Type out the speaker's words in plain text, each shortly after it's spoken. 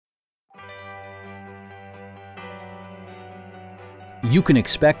You can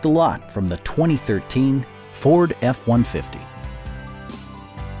expect a lot from the 2013 Ford F-150.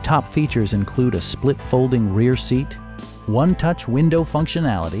 Top features include a split folding rear seat, one-touch window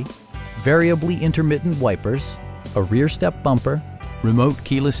functionality, variably intermittent wipers, a rear step bumper, remote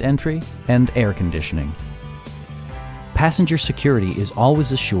keyless entry, and air conditioning. Passenger security is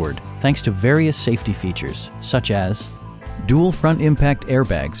always assured thanks to various safety features such as dual front impact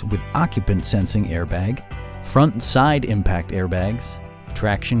airbags with occupant sensing airbag, front and side impact airbags,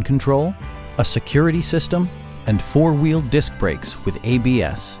 traction control, a security system, and four-wheel disc brakes with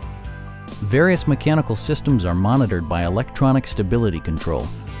ABS. Various mechanical systems are monitored by electronic stability control,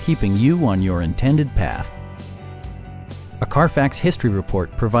 keeping you on your intended path. A Carfax history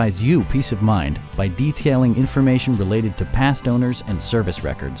report provides you peace of mind by detailing information related to past owners and service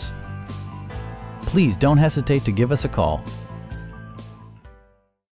records. Please don't hesitate to give us a call.